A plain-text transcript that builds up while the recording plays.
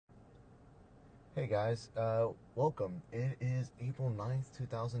Hey guys, welcome. It is April 9th,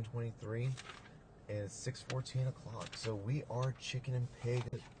 2023, and it's 6:14 o'clock. So we are Chicken and Pig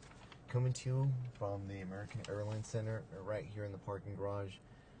coming to you from the American Airlines Center right here in the parking garage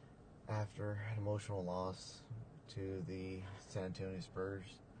after an emotional loss to the San Antonio Spurs.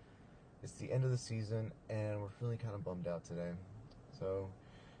 It's the end of the season and we're feeling kind of bummed out today. So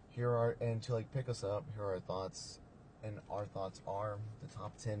and to pick us up, here are our thoughts. And our thoughts are the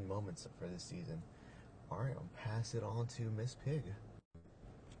top 10 moments for this season. Alright, I'll pass it on to Miss Pig.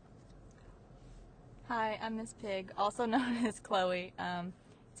 Hi, I'm Miss Pig, also known as Chloe.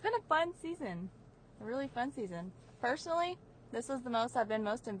 It's been a fun season, a really fun season. Personally, this was the most I've been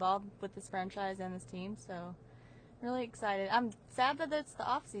most involved with this franchise and this team, so really excited. I'm sad that it's the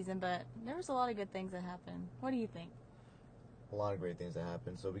off season, but there was a lot of good things that happened. What do you think? A lot of great things that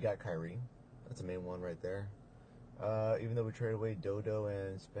happened. So we got Kyrie. That's the main one right there. Even though we traded away Dodo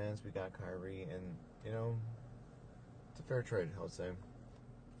and Spence, we got Kyrie, and it's a fair trade, I would say.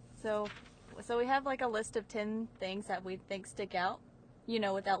 So we have like a list of 10 things that we think stick out,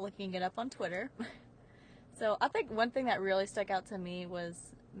 without looking it up on Twitter. So I think one thing that really stuck out to me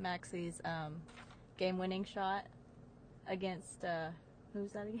was Maxi's game-winning shot against who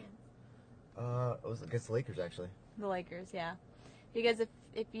was that against? It was against the Lakers, actually. The Lakers, yeah. Because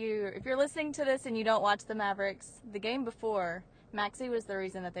if you're listening to this and you don't watch the Mavericks, the game before, Maxi was the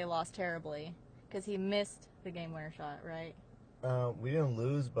reason that they lost terribly because he missed the game-winner shot, right? We didn't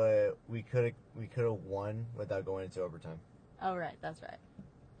lose, but we could have won without going into overtime. Oh, right, that's right.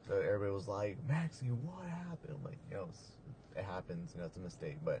 So everybody was like, Maxi, what happened? I'm like, it happens, it's a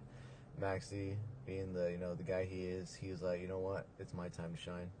mistake. But Maxi, being the guy he was like, you know what? It's my time to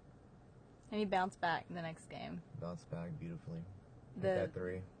shine. And he bounced back in the next game. Bounced back beautifully. Hit that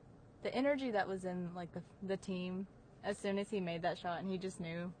three. The energy that was in the team as soon as he made that shot, and he just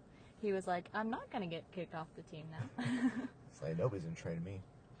knew, he was like, I'm not gonna get kicked off the team now. It's like nobody's gonna trade me,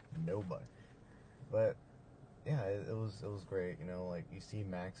 nobody. But yeah, it was great. You see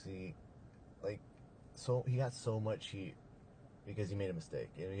Maxi, so he got so much heat because he made a mistake.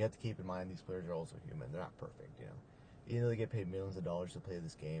 You have to keep in mind these players are also human. They're not perfect. Even though they get paid millions of dollars to play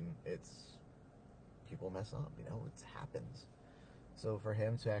this game, it's people mess up. It happens. So for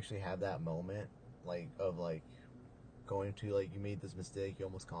him to actually have that moment, of going to you made this mistake, you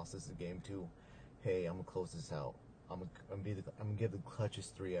almost cost us the game. To, hey, I'm gonna close this out. I'm gonna give the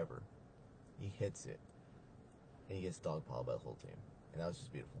clutchest three ever. He hits it, and he gets dogpiled by the whole team, and that was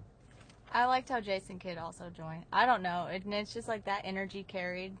just beautiful. I liked how Jason Kidd also joined. I don't know, it's just like that energy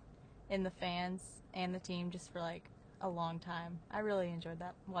carried in the fans and the team just for a long time. I really enjoyed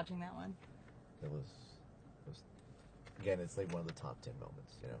watching that one. It was again, it's one of the top 10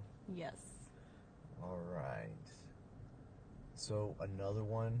 moments. Yes. All right. So another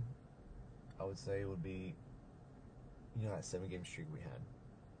one, I would say, would be, that 7-game streak we had.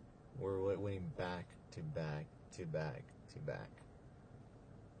 We're winning back to back to back to back.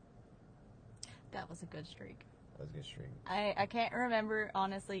 That was a good streak. That was a good streak. I can't remember,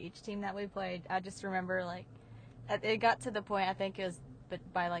 honestly, each team that we played. I just remember, it got to the point, I think it was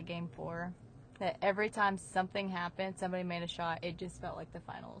by, game 4, that every time something happened, somebody made a shot, it just felt like the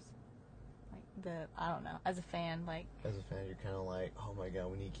finals. I don't know, as a fan, As a fan, you're kind of like, oh my god,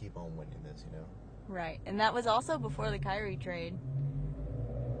 we need to keep on winning this, Right. And that was also before the Kyrie trade.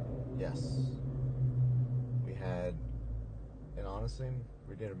 Yes. We had, and honestly,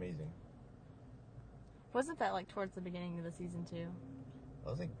 we did amazing. Wasn't that, towards the beginning of the season, too?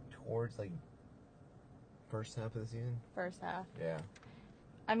 I was, towards, first half of the season. First half. Yeah.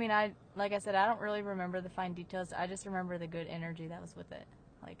 I mean, like I said, I don't really remember the fine details. I just remember the good energy that was with it.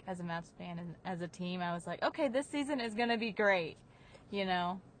 As a Mavs fan and as a team, I was like, okay, this season is going to be great,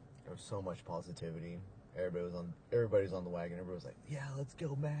 There was so much positivity. Everybody's on the wagon. Everybody was like, yeah, let's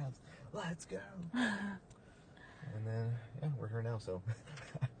go, Mavs. Let's go. And then, yeah, we're here now, so.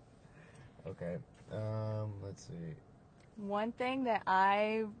 Okay. Let's see. One thing that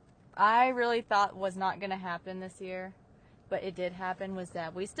I really thought was not going to happen this year, but it did happen, was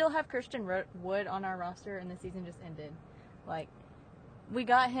that we still have Christian Wood on our roster, and the season just ended. We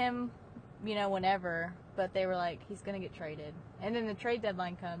got him, whenever, but they were like, he's going to get traded. And then the trade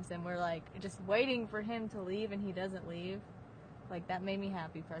deadline comes, and we're just waiting for him to leave, and he doesn't leave. That made me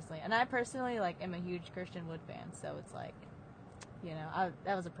happy personally. And I personally, am a huge Christian Wood fan, so it's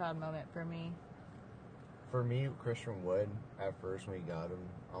that was a proud moment for me. For me, Christian Wood, at first when we got him,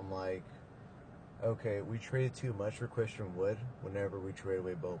 I'm like, okay, we traded too much for Christian Wood whenever we traded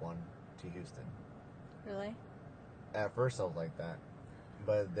away Boban to Houston. Really? At first I was like that.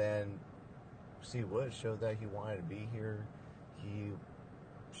 But then, Wood showed that he wanted to be here. He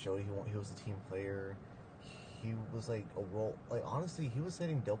showed he was a team player. He was like a role. Like honestly, he was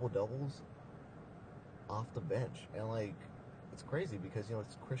setting double doubles off the bench, and like it's crazy because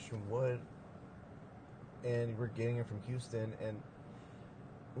it's Christian Wood, and we're getting him from Houston. And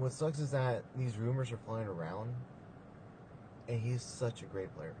what sucks is that these rumors are flying around, and he's such a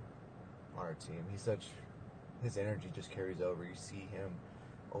great player on our team. His energy just carries over. You see him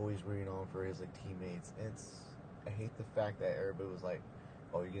always rooting on for his like teammates. I hate the fact that everybody was like,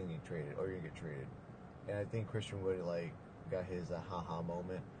 "Oh, you're gonna get traded. Oh, you're gonna get traded." And I think Christian Wood like got his haha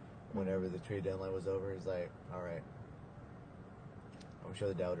moment whenever the trade deadline was over. He's like, "All right, I'm gonna shut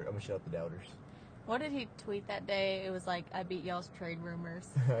up the doubters." What did he tweet that day? It was like, I beat y'all's trade rumors.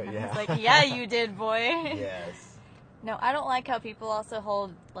 And Yeah. I was like, yeah, you did, boy. Yes. No, I don't like how people also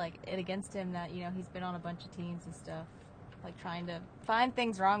hold like it against him that he's been on a bunch of teams and stuff, like trying to find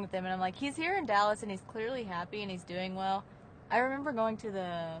things wrong with him. And I'm like, he's here in Dallas and he's clearly happy and he's doing well. I remember going to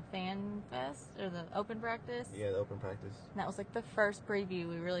the fan fest or the open practice. Yeah, the open practice. And that was like the first preview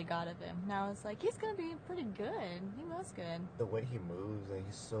we really got of him. And I was like, he's gonna be pretty good. He was good. The way he moves and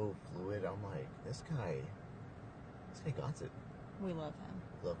he's so fluid, I'm like, this guy got it. We love him.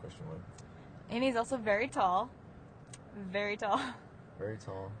 Love Christian Wood. And he's also very tall. Very tall. Very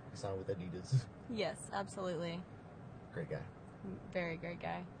tall. He signed with Adidas. Yes, absolutely. Great guy. Very great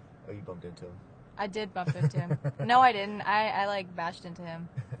guy. Oh, you bumped into him? I did bump into him. No, I didn't. I like bashed into him.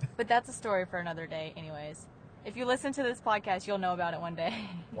 But that's a story for another day anyways. If you listen to this podcast, you'll know about it one day.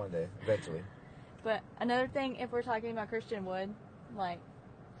 One day, eventually. But another thing, if we're talking about Christian Wood, like,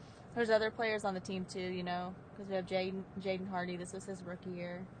 there's other players on the team too, because we have Jaden Hardy. This was his rookie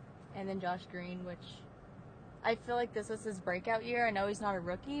year. And then Josh Green, which I feel like this was his breakout year. I know he's not a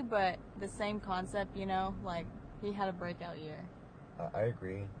rookie, but the same concept, like, he had a breakout year. I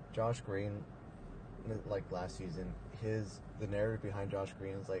agree. Josh Green, like last season, the narrative behind Josh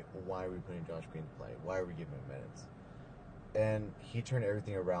Green is like, why are we putting Josh Green to play? Why are we giving him minutes? And he turned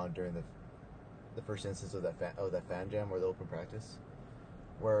everything around during the first instance of that fan jam or the open practice,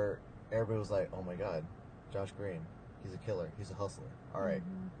 where everybody was like, oh my god, Josh Green, he's a killer, he's a hustler. All right,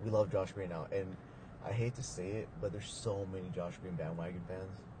 we love Josh Green now. And I hate to say it, but there's so many Josh Green bandwagon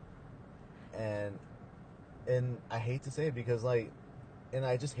fans, and I hate to say it because and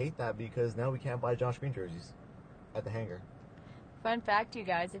I just hate that because now we can't buy Josh Green jerseys at the hangar. Fun fact, you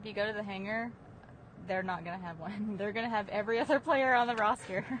guys, if you go to the hangar, they're not going to have one. They're going to have every other player on the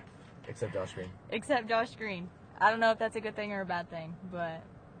roster. Except Josh Green. Except Josh Green. I don't know if that's a good thing or a bad thing, but...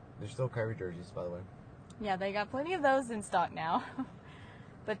 There's still Kyrie jerseys, by the way. Yeah, they got plenty of those in stock now.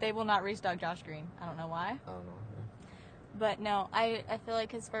 But they will not restock Josh Green. I don't know why. I don't know. Yeah. But no, I feel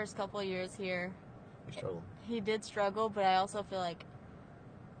like his first couple of years here... He struggled. He did struggle, but I also feel like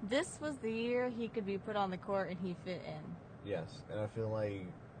this was the year he could be put on the court and he fit in. Yes, and I feel like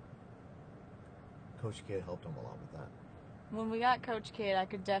Coach Kidd helped him a lot with that. When we got Coach Kidd, I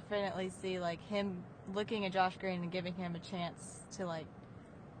could definitely see like him looking at Josh Green and giving him a chance to like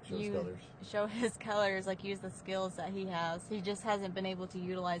show his colors, like use the skills that he has. He just hasn't been able to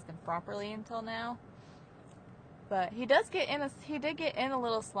utilize them properly until now. But he did get in a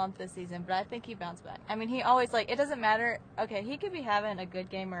little slump this season, but I think he bounced back. I mean, he always it doesn't matter. Okay, he could be having a good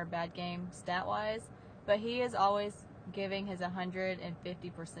game or a bad game stat wise, but he is always giving his 150%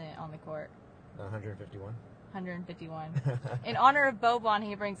 on the court. 151? 151. In honor of Boban,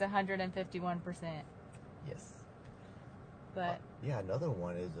 he brings 151%. Yes. But yeah, another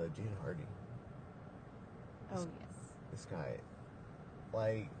one is Jaden Hardy. Oh yes. This guy,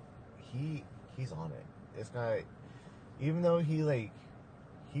 he's on it. This guy, even though he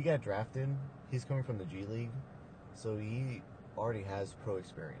got drafted, he's coming from the G League, so he already has pro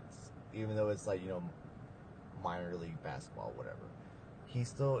experience. Even though it's minor league basketball, whatever. He's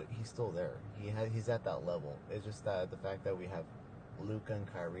still there. He's at that level. It's just that the fact that we have Luka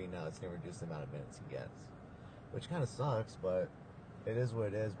and Kyrie now, it's going to reduce the amount of minutes he gets, which kind of sucks, but it is what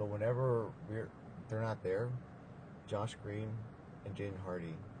it is. But whenever they're not there, Josh Green and Jaden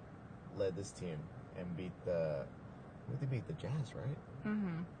Hardy led this team and beat the Jazz, right?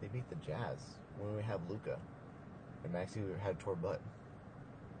 Mm-hmm. They beat the Jazz when we have Luka, and Maxey had tore butt.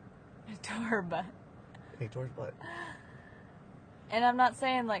 Tore butt. He tore his butt. And I'm not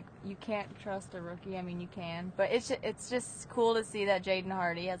saying you can't trust a rookie. I mean, you can, but it's just cool to see that Jaden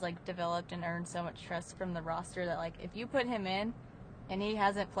Hardy has developed and earned so much trust from the roster that if you put him in, and he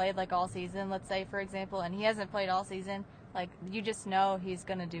hasn't played all season, let's say for example, and he hasn't played all season, you just know he's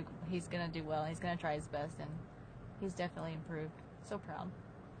gonna do well. He's gonna try his best, and he's definitely improved. So proud.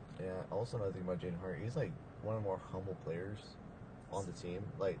 Yeah. Also, another thing about Jaden Hardy, he's one of the more humble players on the team.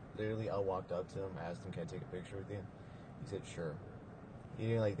 Literally, I walked up to him, asked him, "Can I take a picture with you?" He said, "Sure." He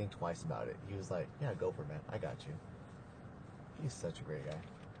didn't like think twice about it. He was like, "Yeah, go for it, man. I got you." He's such a great guy.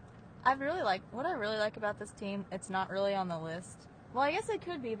 What I really like about this team. It's not really on the list. Well, I guess it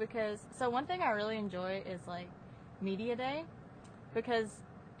could be because one thing I really enjoy is like media day, because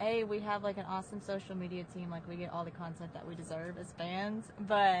we have like an awesome social media team. Like we get all the content that we deserve as fans,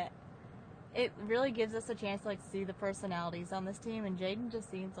 but it really gives us a chance to like see the personalities on this team. And Jaden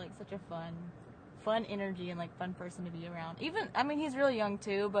just seems like such a fun energy and like fun person to be around. Even I mean he's really young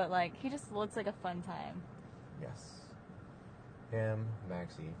too, but like he just looks like a fun time. Yes. Him,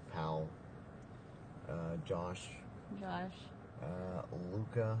 Maxie, Powell, Josh,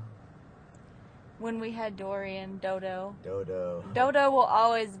 Luca, When we had Dorian, Dodo Dodo will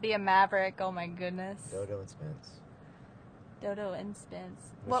always be a Maverick. Oh my goodness. Dodo and Spence. Dodo and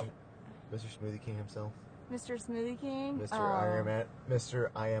Spence. Mr. Smoothie King himself. Mr. Smoothie King? Mr. Iron Man. Mr.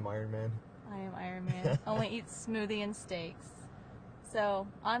 I am Iron Man. I am Iron Man. Only eats smoothie and steaks. So,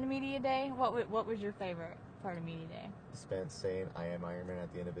 on Media Day, what was your favorite part of Media Day? Spence saying I am Iron Man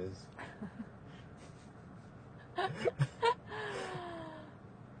at the end of his.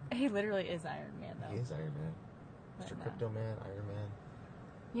 He literally is Iron Man, though. He is Iron Man. Mr. Crypto Man, Iron Man.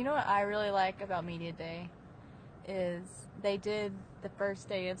 You know what I really like about Media Day is they did the first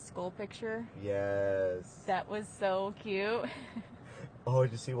day of school picture. Yes. That was so cute. Oh,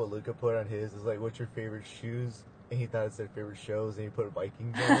 did you see what Luca put on his? It's like, what's your favorite shoes? And he thought it said favorite shows, and he put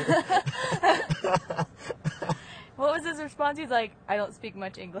Vikings on it. What was his response? He's like, I don't speak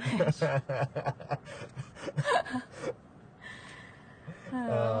much English.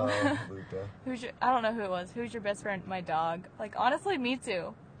 Oh, Luca. I don't know who it was. Who's your best friend? My dog. Like, honestly, me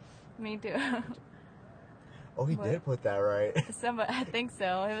too. Me too. Oh, he did put that right. I think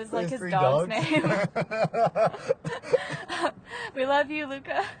so. It was like his three dog's dogs? name. We love you,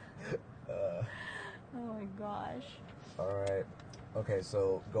 Luca. Oh my gosh. All right. Okay,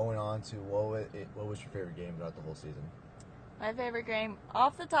 so going on to what was your favorite game throughout the whole season? My favorite game,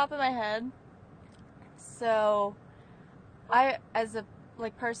 off the top of my head. So,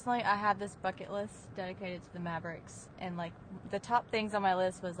 personally, I have this bucket list dedicated to the Mavericks, and like the top things on my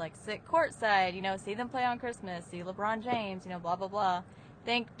list was like sit courtside, see them play on Christmas, see LeBron James, blah blah blah.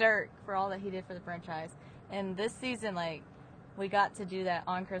 Thank Dirk for all that he did for the franchise. And this season, like, we got to do that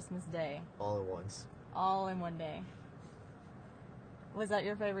on Christmas Day. All at once. All in one day. Was that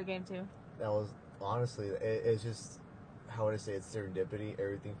your favorite game too? That was honestly, it's just, how would I say, it's serendipity.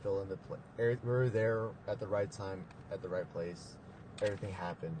 Everything fell into place. We were there at the right time, at the right place. Everything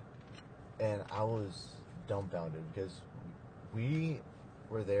happened, and I was dumbfounded because we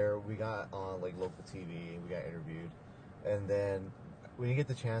were there. We got on like local TV. We got interviewed, and then we didn't get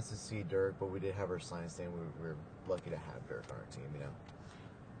the chance to see Dirk, but we did have our sign saying we were lucky to have Dirk on our team.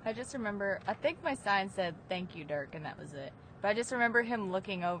 I just remember, I think my sign said "Thank you, Dirk," and that was it. But I just remember him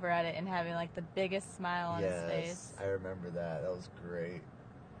looking over at it and having like the biggest smile on his face. Yes, I remember that. That was great.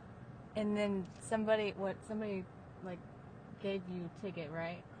 And then somebody like gave you a ticket,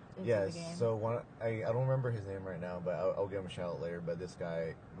 right? Yes. So I don't remember his name right now, but I'll give him a shout out later. But this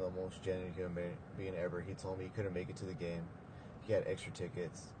guy, the most genuine human being ever, he told me he couldn't make it to the game. He had extra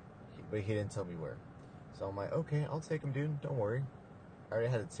tickets, but he didn't tell me where. So I'm like, okay, I'll take him, dude. Don't worry. I already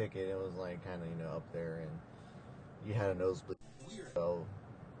had a ticket. It was like kind of up there, and you had a nosebleed. So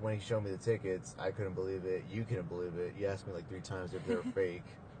when he showed me the tickets, I couldn't believe it. You couldn't believe it. You asked me like 3 times if they were fake,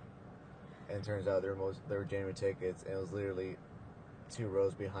 and it turns out they were genuine tickets, and it was literally 2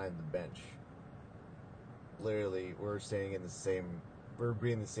 rows behind the bench. Literally, we're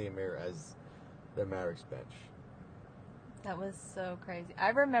breathing the same air as the Mavericks bench. That was so crazy. I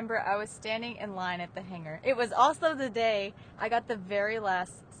remember I was standing in line at the hangar. It was also the day I got the very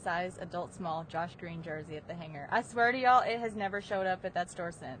last size adult small Josh Green jersey at the hangar. I swear to y'all, it has never showed up at that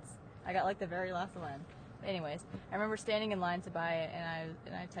store since. I got like the very last one. But anyways, I remember standing in line to buy it,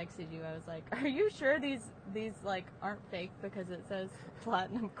 and I texted you. I was like, "Are you sure these like aren't fake because it says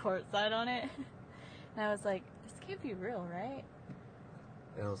Platinum Courtside on it?" And I was like, "This can't be real, right?"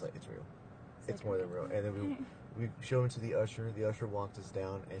 And I was like, "It's real. It's more than real." And then we showed him to the usher. The usher walked us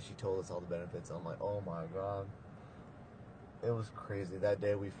down, and she told us all the benefits. I'm like, oh my god. It was crazy. That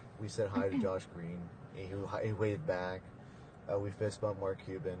day we said hi to Josh Green. He waved back. We fist bumped Mark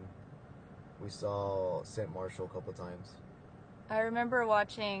Cuban. We saw St. Marshall a couple times. I remember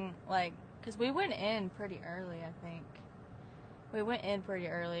watching, because we went in pretty early, I think. We went in pretty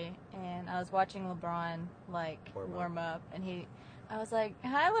early, and I was watching LeBron, warm up. And I was like,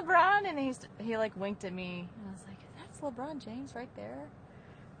 "Hi, LeBron," and he winked at me. And I was like, "That's LeBron James right there.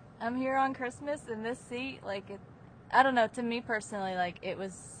 I'm here on Christmas in this seat." I don't know, to me personally, it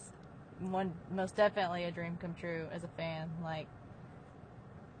was most definitely a dream come true as a fan.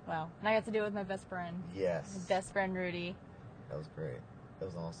 Wow. And I got to do it with my best friend. Yes. My best friend, Rudy. That was great. That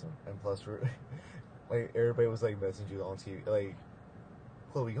was awesome. And plus, like, everybody was, like, messaging you on TV. Like,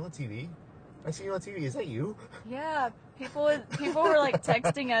 Chloe, you on TV? I see you on TV. Is that you? Yeah. People were, like,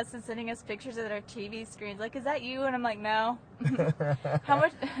 texting us and sending us pictures of their TV screens. Like, is that you? And I'm like, no. How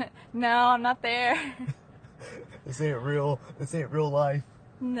much? No, I'm not there. This ain't real. This ain't real life.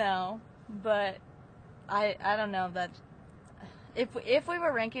 No. But I don't know that... If we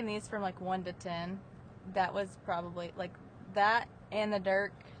were ranking these from, like, 1 to 10, that was probably, like, that and the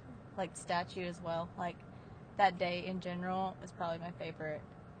Dirk, like, statue as well. Like, that day in general is probably my favorite.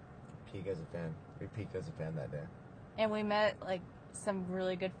 Peak as a fan. We peaked as a fan that day. And we met, like, some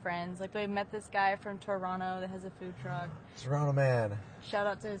really good friends. Like, we met this guy from Toronto that has a food truck. Toronto man. Shout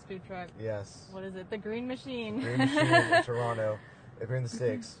out to his food truck. Yes. What is it? The Green Machine. Green Machine in Toronto. If you're in the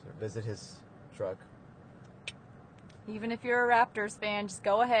sticks, visit his truck. Even if you're a Raptors fan, just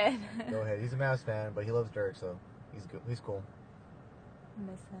go ahead. Go ahead. He's a Mavs fan, but he loves Dirk, so he's good. He's cool.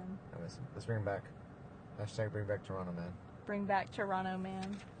 Miss him. I miss him. Let's bring him back. Hashtag bring back Toronto man. Bring back Toronto,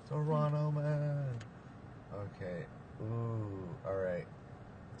 man. Toronto man. Okay. Ooh. All right.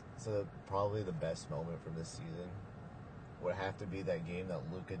 So probably the best moment from this season would have to be that game that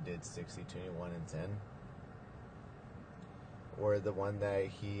Luka did 60, 21, and 10. Or the one that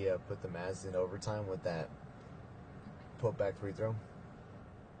he put the Mavs in overtime with that put-back free throw.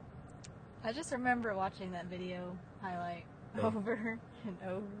 I just remember watching that video highlight over and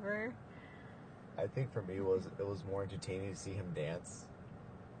over. I think for me it was more entertaining to see him dance.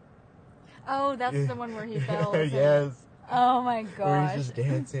 Oh, that's the one where he fell. Isn't Yes. it? Oh my gosh. Where he's just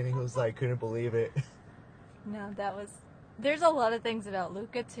dancing. He was like, couldn't believe it. No, that was. There's a lot of things about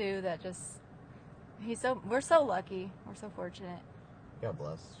Luka too that just. We're so lucky. We're so fortunate. God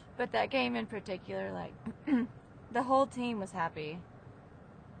bless. But that game in particular, like, the whole team was happy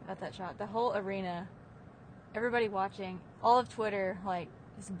about that shot. The whole arena, everybody watching, all of Twitter, like,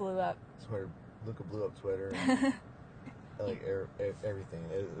 just blew up. Twitter, Luka blew up Twitter. And, like everything.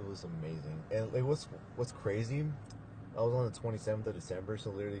 It was amazing. And like, what's crazy? I was on the 27th of December,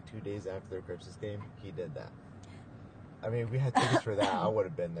 so literally 2 days after their Christmas game, he did that. I mean, if we had tickets for that, I would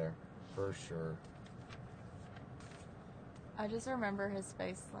have been there for sure. I just remember his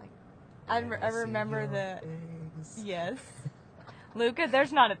face, like, I remember the face. Yes. Luka,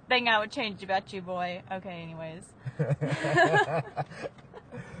 there's not a thing I would change about you, boy. Okay, anyways.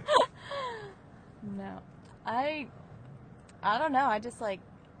 No, I don't know. I just, like,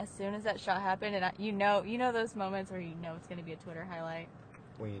 as soon as that shot happened, and you know those moments where you know it's gonna be a Twitter highlight.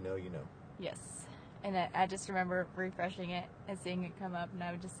 When you know, you know. Yes, and I just remember refreshing it and seeing it come up, and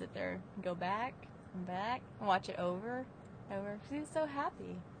I would just sit there and go back and back and watch it over. Because he was so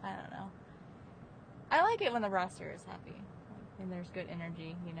happy. I don't know. I like it when the roster is happy. And there's good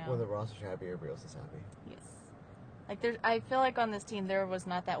energy, you know. When the roster's happy, everybody else is happy. Yes. Like, I feel like on this team there was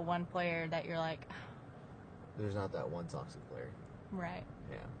not that one player that you're like... There's not that one toxic player. Right.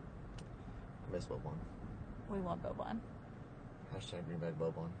 Yeah. I miss Boban. We want Boban. Hashtag bring back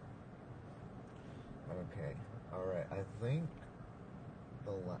Boban. Okay. Alright. I think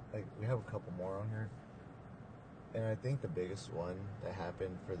we have a couple more on here. And I think the biggest one that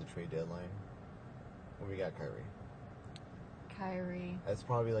happened for the trade deadline when we got Kyrie. Kyrie. That's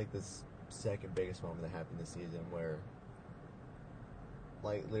probably like this second biggest moment that happened this season where,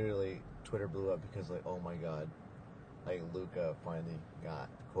 like, literally Twitter blew up because, like, oh my god, like, Luka finally got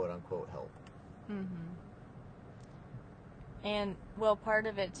quote unquote help. Mm-hmm. And, well, part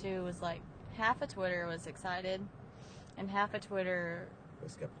of it too was like half of Twitter was excited and half of Twitter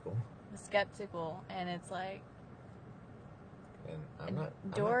Was skeptical. And it's like, And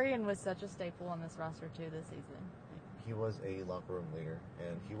Dorian was such a staple on this roster too this season. He was a locker room leader,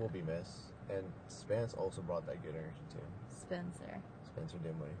 and he will be missed. And Spence also brought that good energy too. Spencer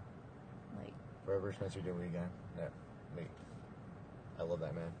Dinwiddie. Like, Forever Spencer Dinwiddie guy. Yeah, me. I love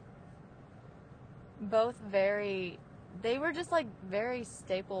that man. Both they were just like very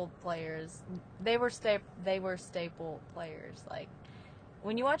staple players. They were staple players. Like,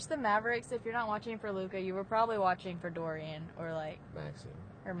 when you watch the Mavericks, if you're not watching for Luka, you were probably watching for Dorian or like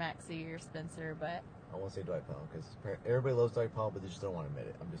Maxey or Spencer. But I won't say Dwight Powell because everybody loves Dwight Powell, but they just don't want to admit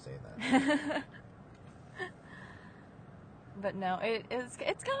it. I'm just saying that. But no, it's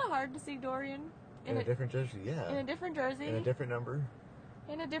kind of hard to see Dorian in a different jersey. Yeah, in a different jersey, in a different number,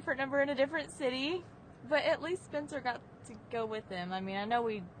 in a different city. But at least Spencer got to go with him. I mean, I know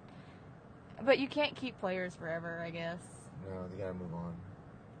but you can't keep players forever, I guess. No, they gotta move on.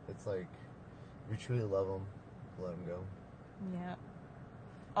 It's like, if you truly love them, let them go. Yeah.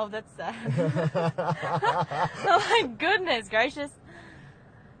 Oh, that's sad. Oh my goodness gracious.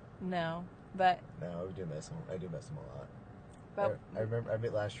 No, but No, we do miss him. I do miss him a lot. but I remember.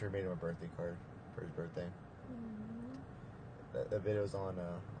 last year made him a birthday card for his birthday. That video's on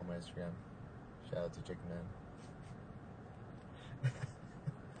my Instagram. Shout out to Chicken Man.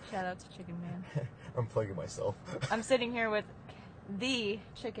 shout out to Chicken Man. I'm plugging myself. I'm sitting here with the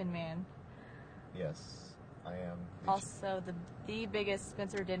Chicken Man. Yes, I am. Also, the biggest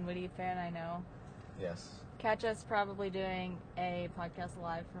Spencer Dinwiddie fan I know. Yes. Catch us probably doing a podcast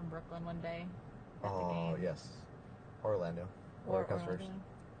live from Brooklyn one day. At the game. Yes. Orlando. Or it comes first.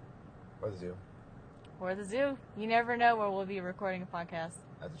 Or the zoo. Or the zoo. You never know where we'll be recording a podcast.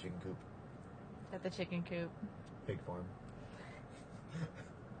 At the chicken coop. At the chicken coop. Pig farm.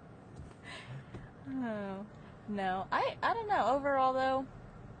 Oh, no. I don't know. Overall, though,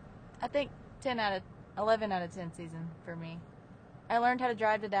 I think 11 out of 10 season for me. I learned how to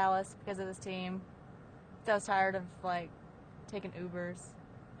drive to Dallas because of this team. I was tired of, taking Ubers.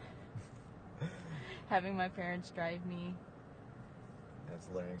 Having my parents drive me. That's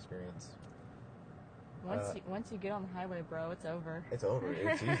a learning experience. Once you get on the highway, bro, it's over. It's over.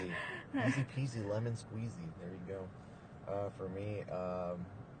 It's easy. Easy peasy, lemon squeezy. There you go. For me,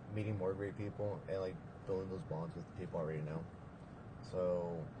 meeting more great people and building those bonds with people I already know.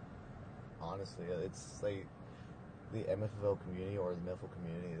 So honestly, it's like the MFL community or the MFL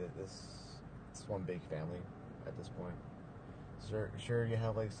community. It's one big family at this point. Sure, you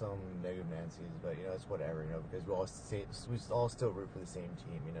have some negative Nancy's, but it's whatever, because we all still root for the same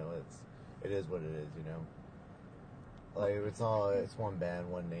team. It is what it is. It's one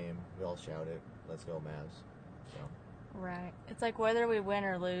band, one name. We all shout it. Let's go, Mavs. So. Right. It's like whether we win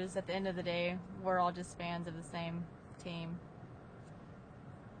or lose, at the end of the day, we're all just fans of the same team.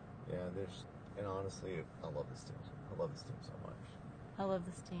 Yeah, and honestly, I love this team. I love this team so much. I love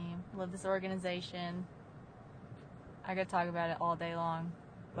this team. I love this organization. I could talk about it all day long,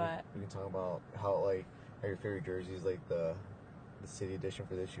 but we can talk about how your favorite jersey is the city edition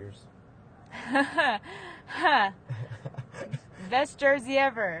for this year's. Best jersey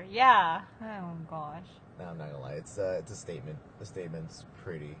ever. Yeah. Oh gosh. No, I'm not gonna lie. It's a statement. The statement's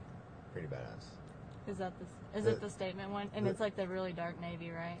pretty badass. Is it the statement one? And it's the really dark navy,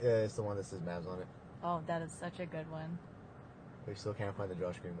 right? Yeah, it's the one that says Mavs on it. Oh, that is such a good one. We still can't find the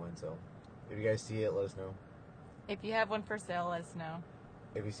Josh Green one, so if you guys see it, let us know. If you have one for sale, let us know.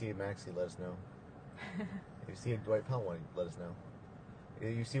 If you see a Maxi, let us know. If you see a Dwight Powell one, let us know.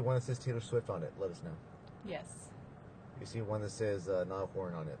 If you see one that says Taylor Swift on it, let us know. Yes. If you see one that says Niall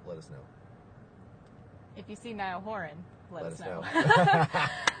Horan on it, let us know. If you see Niall Horan, let us know.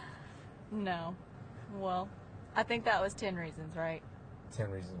 No. Well, I think that was 10 reasons, right?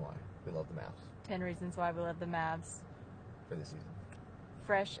 10 reasons why we love the Mavs. 10 reasons why we love the Mavs. For this season.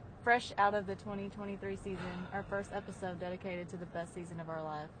 Fresh out of the 2023 season, our first episode dedicated to the best season of our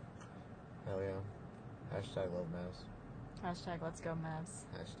life. Hell yeah. Hashtag love Mavs. Hashtag let's go Mavs.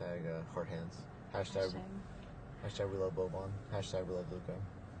 Hashtag heart hands. Hashtag we love Boban. Hashtag we love Luka.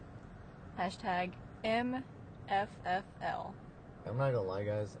 Hashtag MFFL. I'm not gonna lie,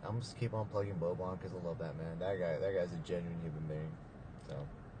 guys. I'm just keep on plugging Boban because I love that man. That guy's a genuine human being. So,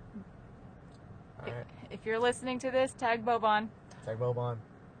 all right. If you're listening to this, tag Boban. Tag Boban.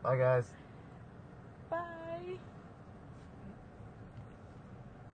 Bye, guys.